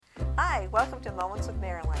Hi, welcome to Moments with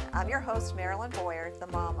Marilyn. I'm your host, Marilyn Boyer, the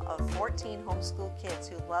mom of 14 homeschool kids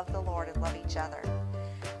who love the Lord and love each other.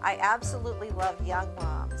 I absolutely love young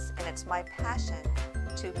moms, and it's my passion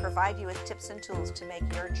to provide you with tips and tools to make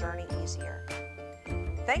your journey easier.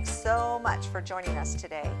 Thanks so much for joining us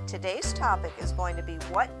today. Today's topic is going to be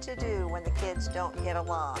what to do when the kids don't get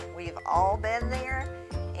along. We've all been there,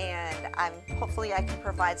 and hopefully I can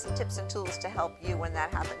provide some tips and tools to help you when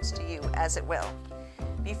that happens to you, as it will.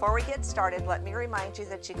 Before we get started, let me remind you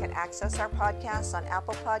that you can access our podcasts on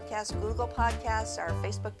Apple Podcasts, Google Podcasts, our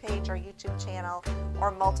Facebook page, our YouTube channel,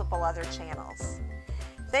 or multiple other channels.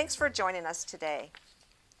 Thanks for joining us today.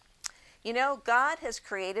 You know, God has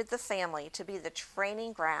created the family to be the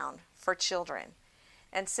training ground for children.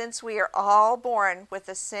 And since we are all born with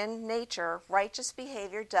a sin nature, righteous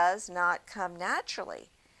behavior does not come naturally.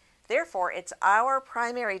 Therefore, it's our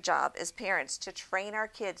primary job as parents to train our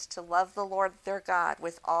kids to love the Lord their God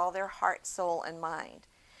with all their heart, soul, and mind.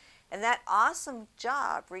 And that awesome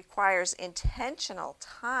job requires intentional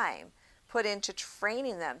time put into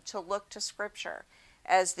training them to look to Scripture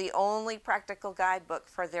as the only practical guidebook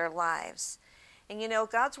for their lives. And you know,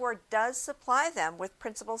 God's Word does supply them with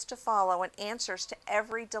principles to follow and answers to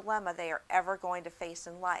every dilemma they are ever going to face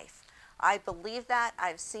in life. I believe that.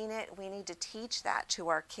 I've seen it. We need to teach that to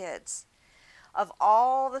our kids. Of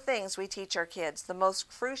all the things we teach our kids, the most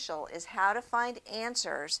crucial is how to find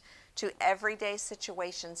answers to everyday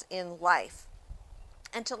situations in life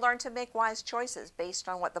and to learn to make wise choices based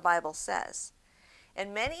on what the Bible says.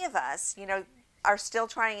 And many of us, are still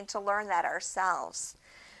trying to learn that ourselves.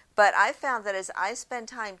 But I found that as I spend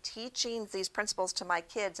time teaching these principles to my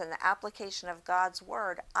kids and the application of God's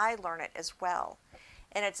Word, I learn it as well.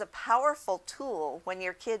 And it's a powerful tool when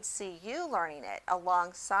your kids see you learning it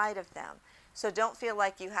alongside of them. So don't feel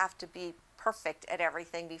like you have to be perfect at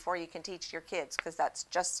everything before you can teach your kids, because that's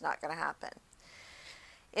just not going to happen.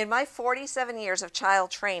 In my 47 years of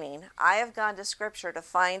child training, I have gone to Scripture to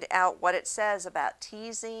find out what it says about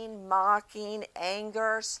teasing, mocking,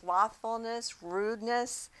 anger, slothfulness,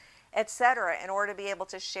 rudeness, etc., in order to be able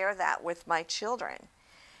to share that with my children.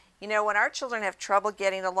 You know, when our children have trouble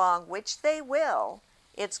getting along, which they will,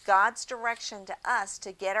 it's God's direction to us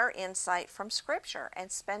to get our insight from Scripture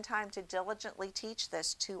and spend time to diligently teach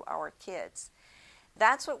this to our kids.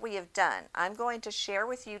 That's what we have done. I'm going to share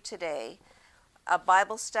with you today a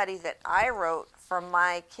Bible study that I wrote for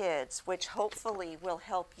my kids, which hopefully will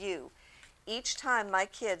help you. Each time my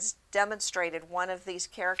kids demonstrated one of these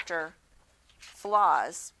character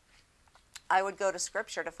flaws, I would go to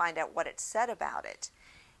Scripture to find out what it said about it.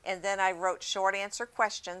 And then I wrote short answer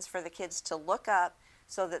questions for the kids to look up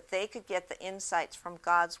so that they could get the insights from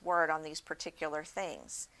God's Word on these particular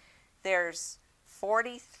things. There's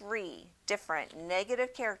 43 different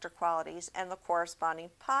negative character qualities and the corresponding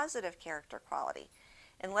positive character quality.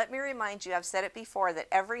 And let me remind you, I've said it before, that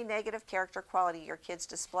every negative character quality your kids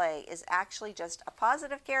display is actually just a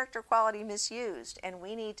positive character quality misused. And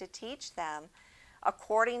we need to teach them,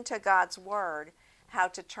 according to God's Word, how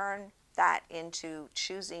to turn that into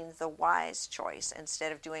choosing the wise choice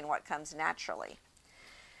instead of doing what comes naturally.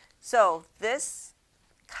 So this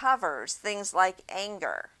covers things like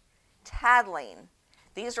anger, tattling.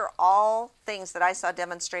 These are all things that I saw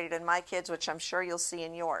demonstrated in my kids, which I'm sure you'll see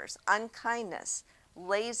in yours. Unkindness,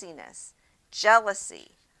 laziness,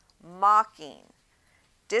 jealousy, mocking,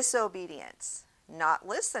 disobedience, not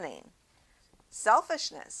listening,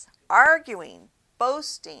 selfishness, arguing,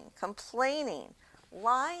 boasting, complaining,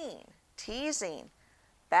 lying, teasing,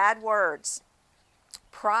 bad words,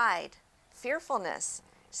 pride, fearfulness,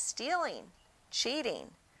 stealing, cheating,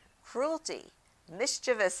 cruelty,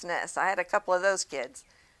 mischievousness. I had a couple of those kids.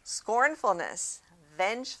 Scornfulness,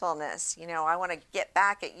 vengefulness. I want to get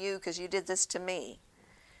back at you because you did this to me.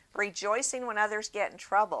 Rejoicing when others get in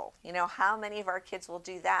trouble. How many of our kids will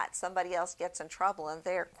do that? Somebody else gets in trouble and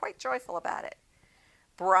they're quite joyful about it.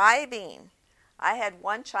 Bribing. I had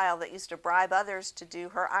one child that used to bribe others to do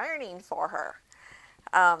her ironing for her.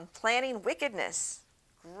 Planning wickedness.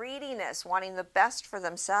 Greediness, wanting the best for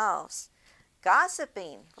themselves.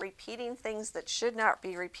 Gossiping, repeating things that should not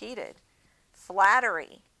be repeated.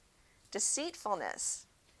 Flattery, deceitfulness,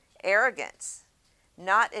 arrogance,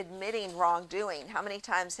 not admitting wrongdoing. How many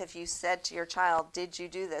times have you said to your child, "Did you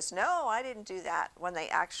do this?" "No, I didn't do that," when they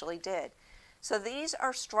actually did. So these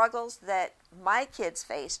are struggles that my kids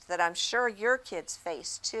faced, that I'm sure your kids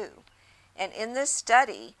face too. And in this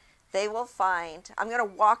study, they will find, I'm going to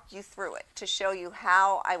walk you through it to show you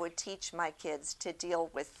how I would teach my kids to deal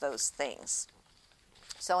with those things.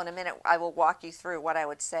 So in a minute, I will walk you through what I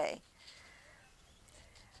would say.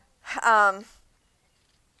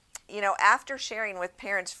 After sharing with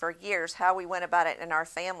parents for years how we went about it in our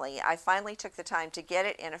family, I finally took the time to get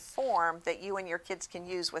it in a form that you and your kids can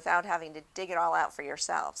use without having to dig it all out for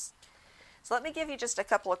yourselves. So let me give you just a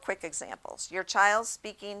couple of quick examples. Your child's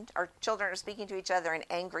speaking, or children are speaking to each other in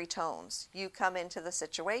angry tones. You come into the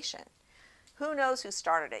situation. Who knows who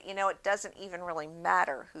started it? It doesn't even really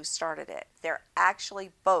matter who started it. They're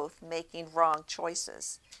actually both making wrong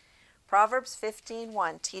choices. Proverbs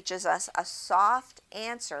 15:1 teaches us a soft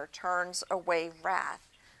answer turns away wrath,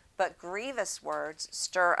 but grievous words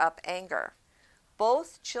stir up anger.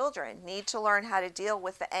 Both children need to learn how to deal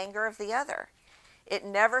with the anger of the other. It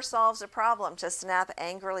never solves a problem to snap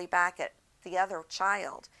angrily back at the other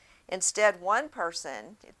child. Instead,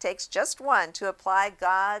 it takes just one to apply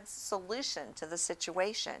God's solution to the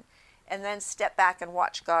situation and then step back and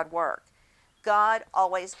watch God work. God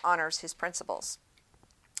always honors his principles.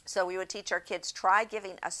 So we would teach our kids, try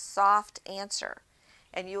giving a soft answer,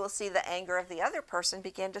 and you will see the anger of the other person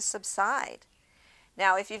begin to subside.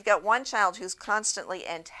 Now, if you've got one child who's constantly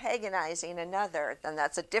antagonizing another, then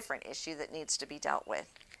that's a different issue that needs to be dealt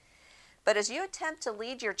with. But as you attempt to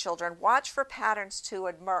lead your children, watch for patterns to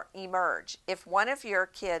emerge. If one of your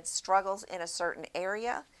kids struggles in a certain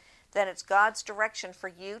area, then it's God's direction for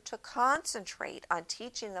you to concentrate on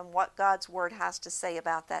teaching them what God's word has to say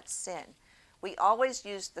about that sin. We always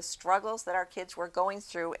used the struggles that our kids were going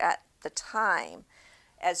through at the time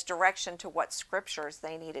as direction to what scriptures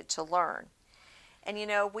they needed to learn. And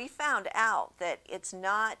we found out that it's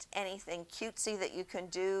not anything cutesy that you can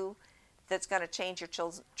do that's going to change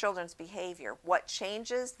your children's behavior. What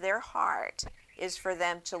changes their heart is for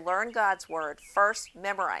them to learn God's word. First,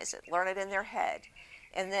 memorize it, learn it in their head,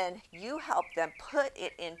 and then you help them put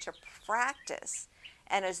it into practice.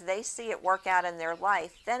 And as they see it work out in their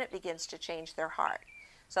life, then it begins to change their heart.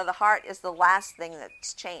 So the heart is the last thing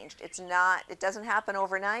that's changed. It doesn't happen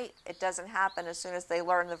overnight. It doesn't happen as soon as they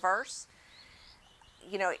learn the verse.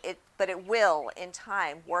 But it will, in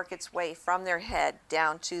time, work its way from their head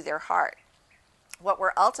down to their heart. What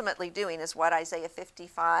we're ultimately doing is what Isaiah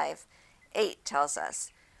 55:8 tells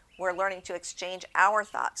us. We're learning to exchange our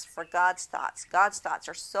thoughts for God's thoughts. God's thoughts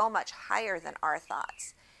are so much higher than our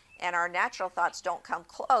thoughts. And our natural thoughts don't come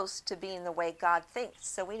close to being the way God thinks.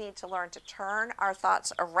 So we need to learn to turn our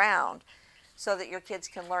thoughts around so that your kids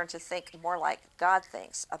can learn to think more like God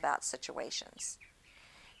thinks about situations.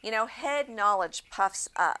 Head knowledge puffs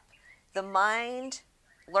up. The mind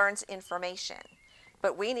learns information,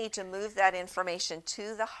 but we need to move that information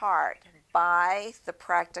to the heart by the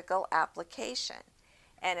practical application.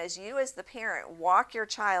 And as you, as the parent, walk your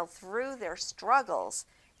child through their struggles,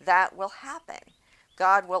 that will happen.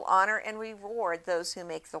 God will honor and reward those who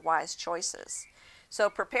make the wise choices. So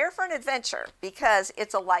prepare for an adventure, because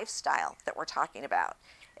it's a lifestyle that we're talking about.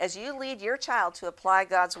 As you lead your child to apply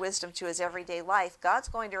God's wisdom to his everyday life, God's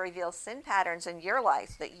going to reveal sin patterns in your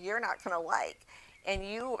life that you're not going to like. And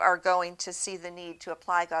you are going to see the need to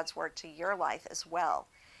apply God's word to your life as well.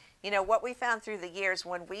 What we found through the years,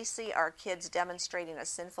 when we see our kids demonstrating a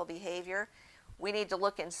sinful behavior, we need to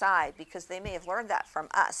look inside, because they may have learned that from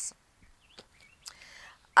us.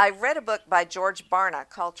 I read a book by George Barna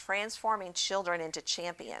called Transforming Children into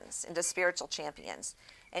Champions, into Spiritual Champions.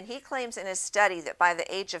 And he claims in his study that by the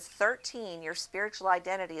age of 13, your spiritual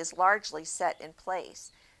identity is largely set in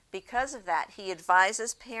place. Because of that, he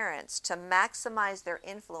advises parents to maximize their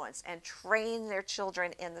influence and train their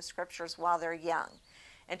children in the scriptures while they're young.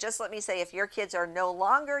 And just let me say, if your kids are no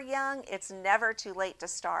longer young, it's never too late to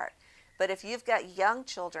start. But if you've got young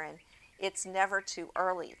children, it's never too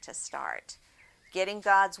early to start. Getting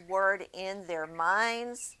God's word in their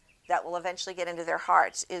minds, that will eventually get into their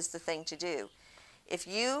hearts, is the thing to do. If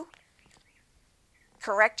you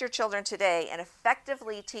correct your children today and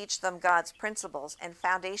effectively teach them God's principles and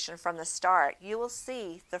foundation from the start, you will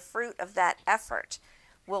see the fruit of that effort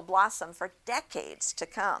will blossom for decades to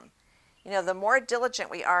come. The more diligent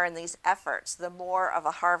we are in these efforts, the more of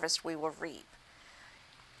a harvest we will reap.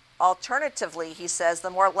 Alternatively, he says,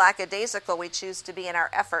 the more lackadaisical we choose to be in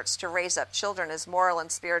our efforts to raise up children as moral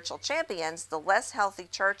and spiritual champions, the less healthy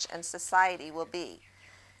church and society will be.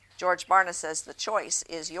 George Barna says the choice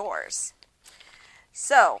is yours.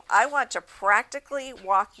 So I want to practically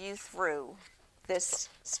walk you through this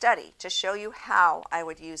study to show you how I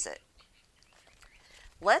would use it.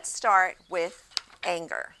 Let's start with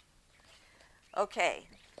anger. Okay,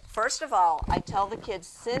 first of all, I tell the kids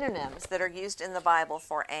synonyms that are used in the Bible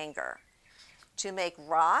for anger. To make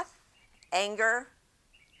wrath, anger,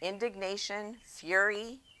 indignation,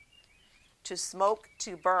 fury, to smoke,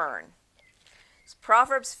 to burn.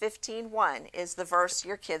 Proverbs 15:1 is the verse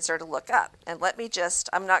your kids are to look up. And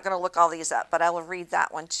I'm not going to look all these up, but I will read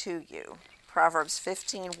that one to you. Proverbs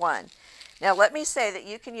 15:1. Now let me say that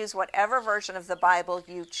you can use whatever version of the Bible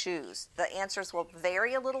you choose. The answers will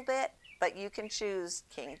vary a little bit, but you can choose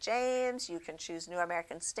King James, you can choose New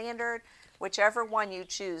American Standard. Whichever one you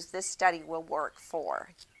choose, this study will work for.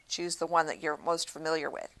 Choose the one that you're most familiar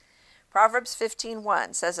with. Proverbs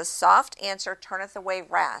 15:1 says, "A soft answer turneth away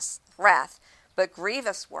wrath, but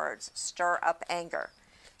grievous words stir up anger."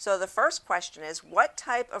 So the first question is, what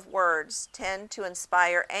type of words tend to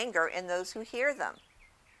inspire anger in those who hear them?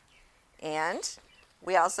 And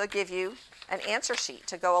we also give you an answer sheet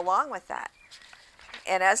to go along with that.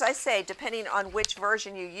 And as I say, depending on which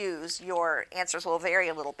version you use, your answers will vary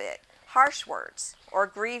a little bit. Harsh words or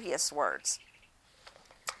grievous words.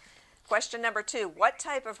 Question number 2, what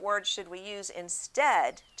type of words should we use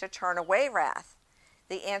instead to turn away wrath?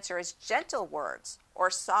 The answer is gentle words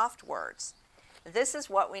or soft words. This is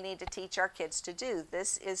what we need to teach our kids to do.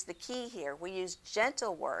 This is the key here. We use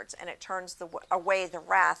gentle words and it turns away the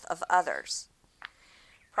wrath of others.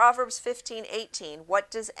 Proverbs 15:18, what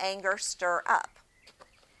does anger stir up?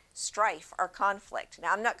 Strife or conflict.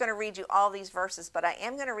 Now I'm not going to read you all these verses, but I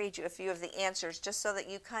am going to read you a few of the answers just so that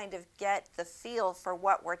you kind of get the feel for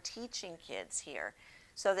what we're teaching kids here,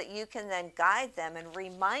 so that you can then guide them and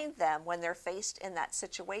remind them when they're faced in that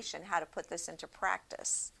situation how to put this into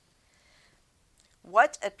practice.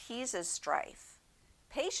 What appeases strife?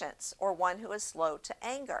 Patience, or one who is slow to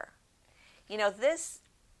anger. You know, this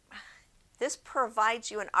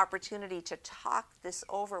provides you an opportunity to talk this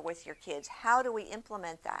over with your kids. How do we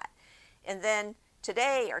implement that? And then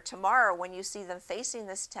today or tomorrow, when you see them facing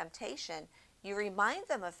this temptation, you remind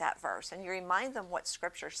them of that verse and you remind them what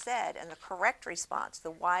Scripture said and the correct response,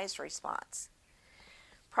 the wise response.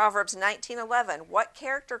 Proverbs 19:11, what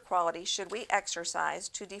character quality should we exercise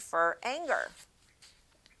to defer anger?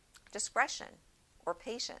 Discretion or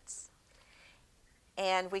patience.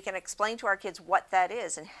 And we can explain to our kids what that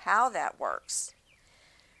is and how that works.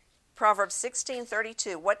 Proverbs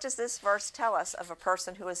 16:32, what does this verse tell us of a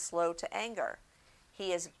person who is slow to anger?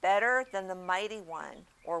 He is better than the mighty one,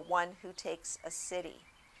 or one who takes a city.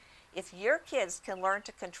 If your kids can learn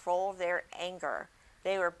to control their anger,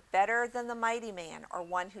 they are better than the mighty man, or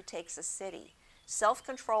one who takes a city.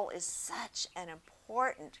 Self-control is such an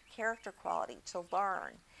important character quality to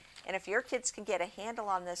learn. And if your kids can get a handle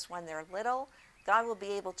on this when they're little, God will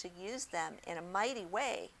be able to use them in a mighty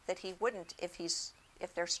way that He wouldn't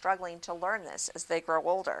if they're struggling to learn this as they grow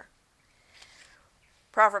older.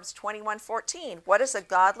 Proverbs 21:14, what is a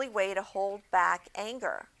godly way to hold back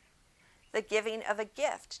anger? The giving of a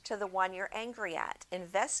gift to the one you're angry at,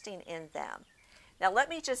 investing in them. Now let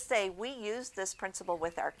me just say, we use this principle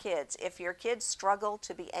with our kids. If your kids struggle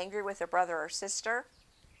to be angry with a brother or sister,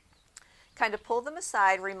 kind of pull them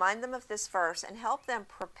aside, remind them of this verse, and help them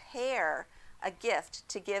prepare a gift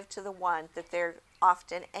to give to the one that they're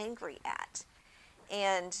often angry at.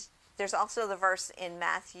 And there's also the verse in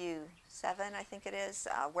Matthew 7, I think it is,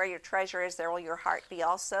 where your treasure is, there will your heart be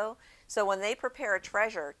also. So when they prepare a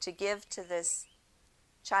treasure to give to this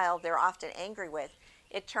child they're often angry with,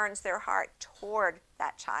 it turns their heart toward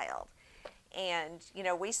that child. And, you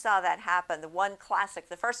know, we saw that happen.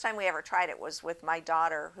 The first time we ever tried it was with my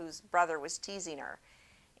daughter, whose brother was teasing her.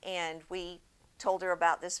 And we told her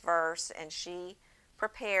about this verse, and she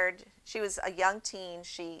prepared. She was a young teen.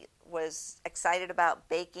 She was excited about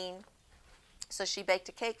baking, so she baked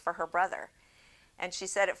a cake for her brother. And she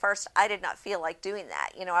said at first, I did not feel like doing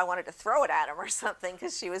that. You know, I wanted to throw it at him or something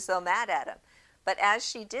because she was so mad at him. But as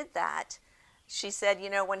she did that, she said, you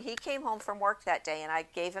know, when he came home from work that day and I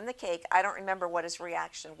gave him the cake, I don't remember what his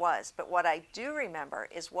reaction was. But what I do remember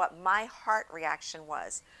is what my heart reaction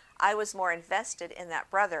was. I was more invested in that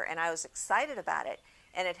brother, and I was excited about it,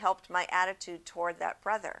 and it helped my attitude toward that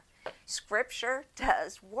brother. Scripture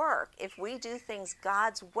does work. If we do things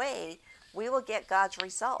God's way, we will get God's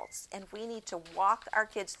results, and we need to walk our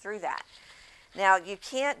kids through that. Now, you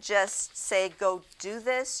can't just say, go do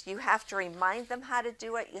this. You have to remind them how to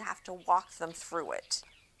do it. You have to walk them through it.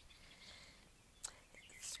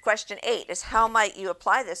 Question 8 is, how might you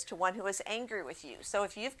apply this to one who is angry with you? So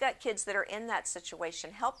if you've got kids that are in that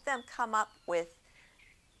situation, help them come up with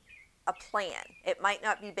a plan. It might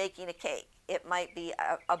not be baking a cake. It might be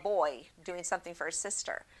a boy doing something for his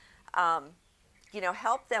sister.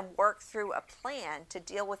 Help them work through a plan to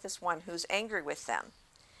deal with this one who's angry with them.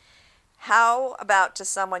 How about to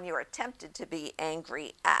someone you are tempted to be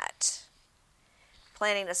angry at?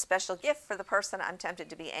 Planning a special gift for the person I'm tempted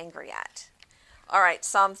to be angry at. All right,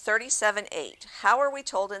 Psalm 37:8. How are we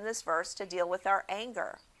told in this verse to deal with our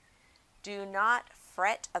anger? Do not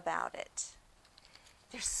fret about it.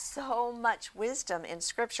 There's so much wisdom in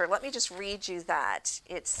Scripture. Let me just read you that.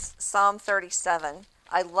 It's Psalm 37.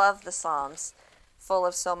 I love the Psalms, full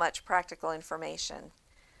of so much practical information.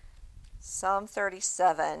 Psalm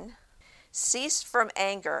 37. Cease from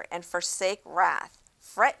anger and forsake wrath.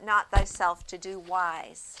 Fret not thyself to do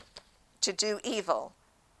evil.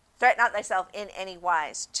 Fret not thyself in any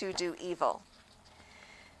wise to do evil.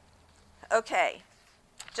 Okay,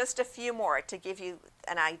 just a few more to give you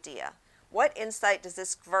an idea. What insight does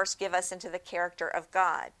this verse give us into the character of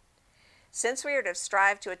God? Since we are to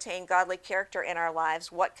strive to attain godly character in our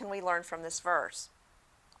lives, what can we learn from this verse?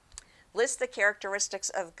 List the characteristics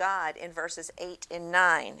of God in verses 8 and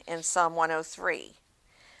 9 in Psalm 103.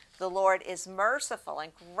 The Lord is merciful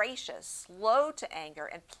and gracious, slow to anger,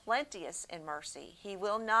 and plenteous in mercy. He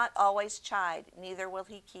will not always chide, neither will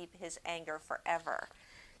he keep his anger forever.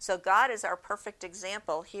 So God is our perfect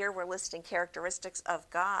example. Here we're listing characteristics of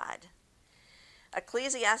God.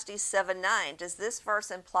 Ecclesiastes 7:9. Does this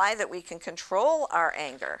verse imply that we can control our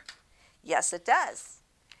anger? Yes, it does.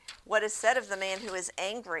 What is said of the man who is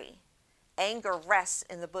angry? Anger rests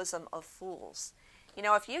in the bosom of fools. You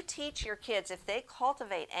know, if you teach your kids, if they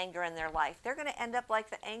cultivate anger in their life, they're going to end up like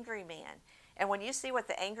the angry man. And when you see what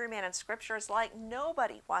the angry man in Scripture is like,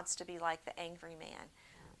 nobody wants to be like the angry man.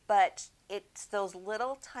 But it's those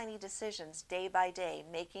little tiny decisions day by day,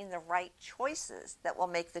 making the right choices, that will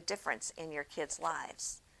make the difference in your kids'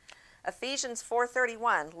 lives. Ephesians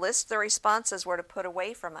 4:31 lists the responses we're to put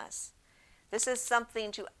away from us. This is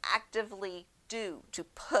something to actively do, to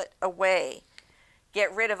put away.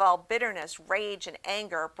 Get rid of all bitterness, rage, and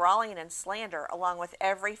anger, brawling and slander, along with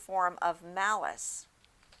every form of malice.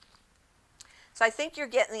 So I think you're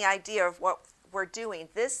getting the idea of what we're doing.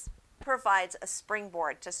 This provides a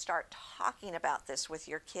springboard to start talking about this with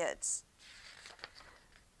your kids.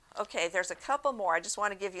 Okay, there's a couple more. I just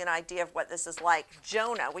want to give you an idea of what this is like.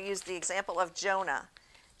 Jonah, we use the example of Jonah.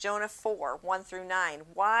 Jonah 4:1-9.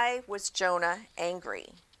 Why was Jonah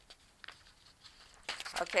angry?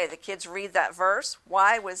 Okay, the kids read that verse.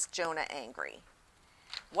 Why was Jonah angry?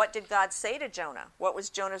 What did God say to Jonah? What was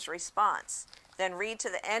Jonah's response? Then read to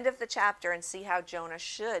the end of the chapter and see how Jonah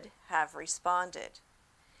should have responded.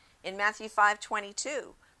 In Matthew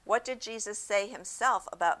 5:22, what did Jesus say himself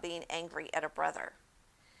about being angry at a brother?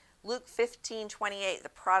 Luke 15:28, the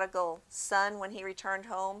prodigal son when he returned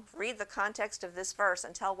home. Read the context of this verse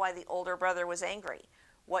and tell why the older brother was angry.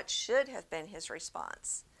 What should have been his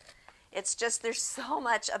response? It's just, there's so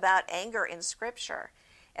much about anger in Scripture.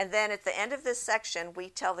 And then at the end of this section, we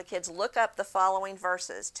tell the kids, look up the following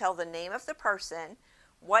verses. Tell the name of the person,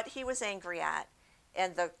 what he was angry at,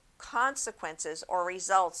 and the consequences or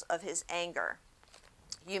results of his anger.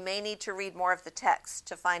 You may need to read more of the text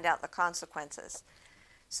to find out the consequences.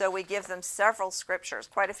 So we give them several scriptures,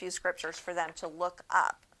 quite a few scriptures for them to look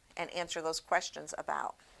up and answer those questions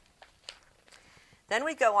about. Then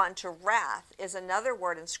we go on to wrath, is another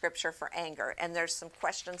word in Scripture for anger, and there's some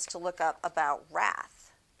questions to look up about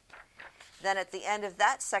wrath. Then at the end of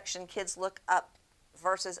that section, kids look up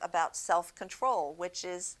verses about self-control, which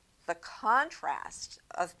is the contrast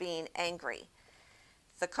of being angry.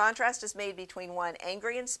 The contrast is made between one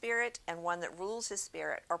angry in spirit and one that rules his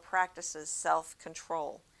spirit or practices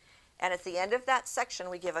self-control. And at the end of that section,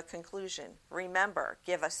 we give a conclusion. Remember,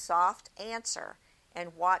 give a soft answer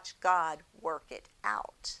and watch God work it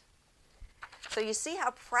out. So you see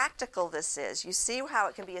how practical this is. You see how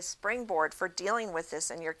it can be a springboard for dealing with this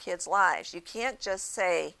in your kids' lives. You can't just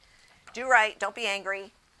say, do right, don't be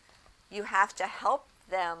angry. You have to help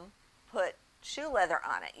them put shoe leather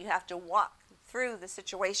on it. You have to walk through the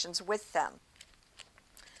situations with them.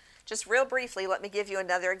 Just real briefly, let me give you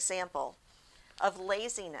another example of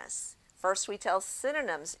laziness. First, we tell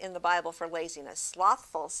synonyms in the Bible for laziness: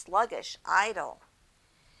 slothful, sluggish, idle.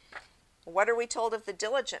 What are we told of the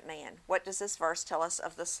diligent man? What does this verse tell us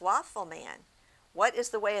of the slothful man? What is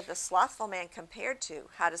the way of the slothful man compared to?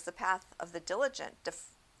 How does the path of the diligent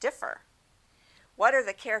differ? What are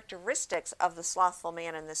the characteristics of the slothful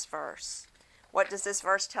man in this verse? What does this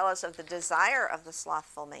verse tell us of the desire of the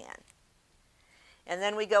slothful man? And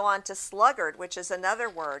then we go on to sluggard, which is another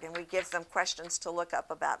word, and we give them questions to look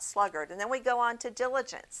up about sluggard. And then we go on to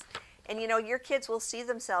diligence. And you know, your kids will see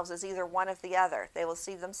themselves as either one of the other. They will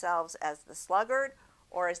see themselves as the sluggard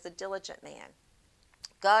or as the diligent man.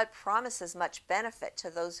 God promises much benefit to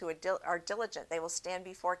those who are diligent. They will stand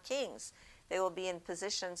before kings. They will be in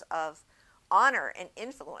positions of honor and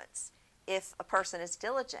influence if a person is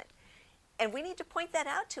diligent. And we need to point that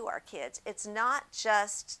out to our kids. It's not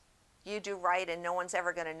just you do right and no one's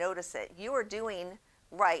ever going to notice it. You are doing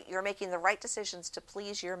right. You're making the right decisions to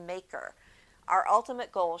please your Maker. Our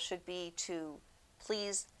ultimate goal should be to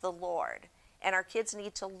please the Lord. And our kids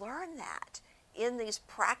need to learn that in these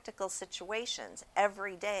practical situations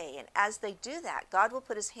every day. And as they do that, God will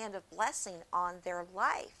put his hand of blessing on their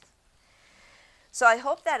life. So I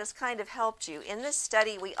hope that has kind of helped you. In this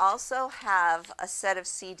study, we also have a set of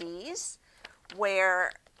CDs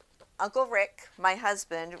where Uncle Rick, my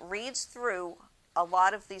husband, reads through a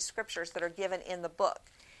lot of these scriptures that are given in the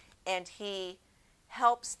book. And he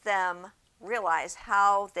helps them realize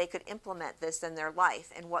how they could implement this in their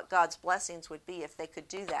life and what God's blessings would be if they could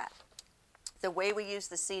do that. The way we use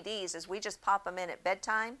the CDs is we just pop them in at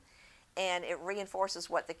bedtime, and it reinforces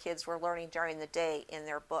what the kids were learning during the day in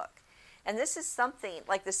their book. And this is something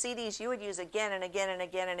like the CDs you would use again and again and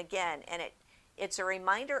again and again, and it's a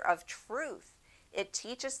reminder of truth. It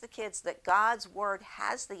teaches the kids that God's word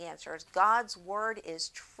has the answers. God's word is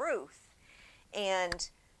truth, and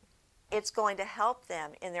it's going to help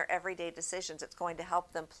them in their everyday decisions. It's going to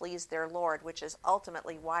help them please their Lord, which is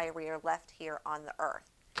ultimately why we are left here on the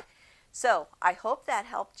earth. So I hope that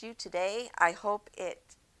helped you today. I hope it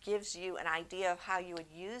gives you an idea of how you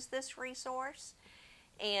would use this resource.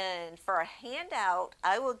 And for a handout,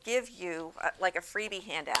 I will give you, like a freebie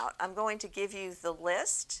handout, I'm going to give you the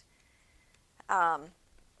list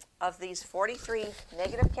of these 43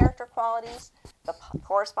 negative character qualities, the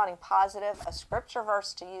corresponding positive, a scripture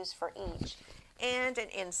verse to use for each, and an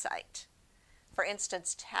insight. For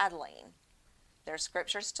instance, tattling. There's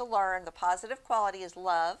scriptures to learn. The positive quality is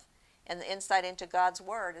love, and the insight into God's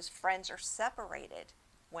word is friends are separated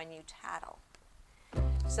when you tattle.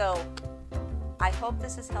 So I hope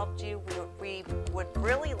this has helped you. We would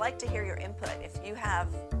really like to hear your input. If you have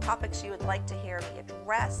topics you would like to hear me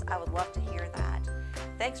address, I would love to hear that.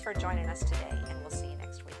 Thanks for joining us today, and we'll see you.